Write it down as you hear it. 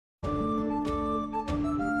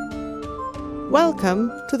Welcome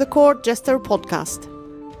to the Court Jester podcast.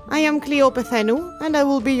 I am Cleo Bethenu and I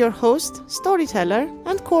will be your host, storyteller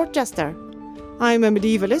and court jester. I am a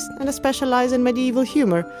medievalist and I specialize in medieval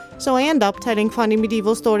humor, so I end up telling funny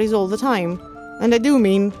medieval stories all the time. And I do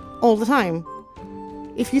mean all the time.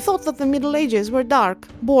 If you thought that the Middle Ages were dark,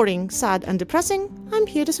 boring, sad and depressing, I'm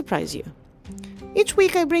here to surprise you. Each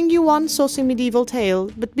week I bring you one saucy medieval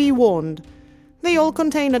tale, but be warned. They all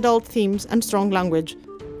contain adult themes and strong language.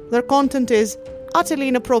 Their content is utterly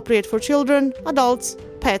inappropriate for children, adults,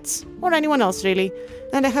 pets, or anyone else really,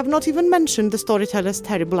 and I have not even mentioned the storyteller's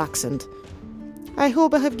terrible accent. I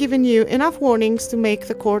hope I have given you enough warnings to make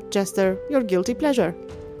the court jester your guilty pleasure.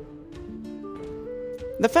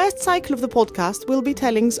 The first cycle of the podcast will be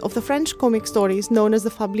tellings of the French comic stories known as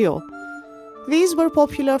the fabliaux. These were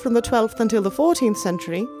popular from the 12th until the 14th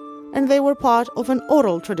century, and they were part of an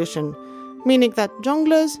oral tradition, meaning that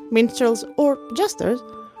jongleurs, minstrels, or jesters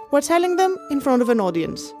were telling them in front of an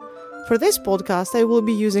audience. For this podcast, I will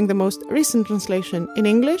be using the most recent translation in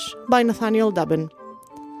English by Nathaniel Dubin.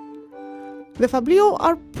 The fabliaux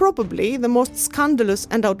are probably the most scandalous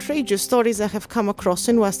and outrageous stories I have come across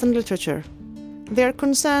in Western literature. They are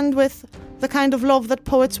concerned with the kind of love that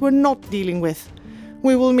poets were not dealing with.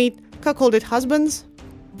 We will meet cuckolded husbands,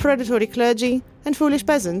 predatory clergy, and foolish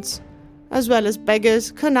peasants, as well as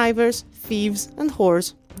beggars, connivers, thieves, and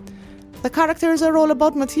whores. The characters are all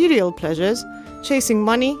about material pleasures, chasing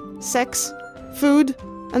money, sex, food,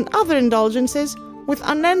 and other indulgences with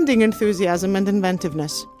unending enthusiasm and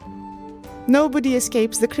inventiveness. Nobody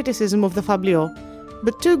escapes the criticism of the fabliaux,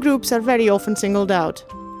 but two groups are very often singled out: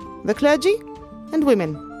 the clergy and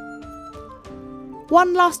women.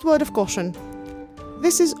 One last word of caution.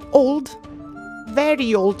 This is old,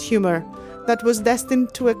 very old humor that was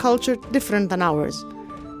destined to a culture different than ours.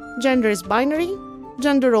 Gender is binary,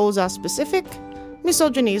 gender roles are specific,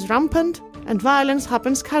 misogyny is rampant, and violence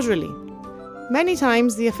happens casually. Many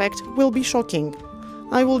times the effect will be shocking.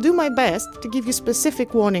 I will do my best to give you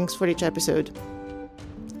specific warnings for each episode.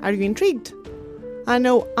 Are you intrigued? I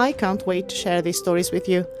know I can't wait to share these stories with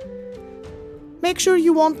you. Make sure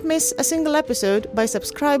you won't miss a single episode by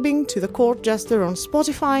subscribing to The Court Jester on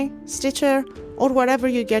Spotify, Stitcher, or wherever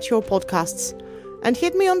you get your podcasts. And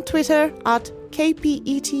hit me on Twitter at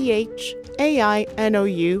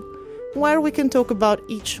KPETHAINOU, where we can talk about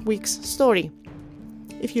each week's story.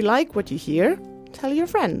 If you like what you hear, tell your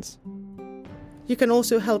friends. You can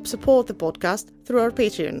also help support the podcast through our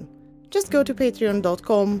Patreon. Just go to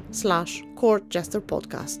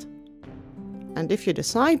patreon.com/courtjesterpodcast. And if you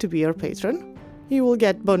decide to be our patron, you will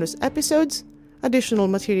get bonus episodes, additional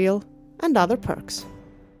material, and other perks.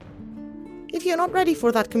 If you're not ready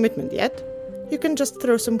for that commitment yet, you can just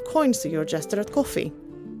throw some coins to your jester at Ko-fi.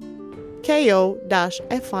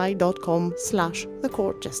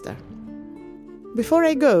 ko-fi.com/thecourtjester. Before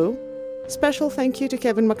I go, special thank you to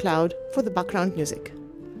Kevin MacLeod for the background music.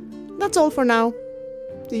 That's all for now.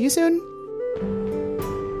 See you soon.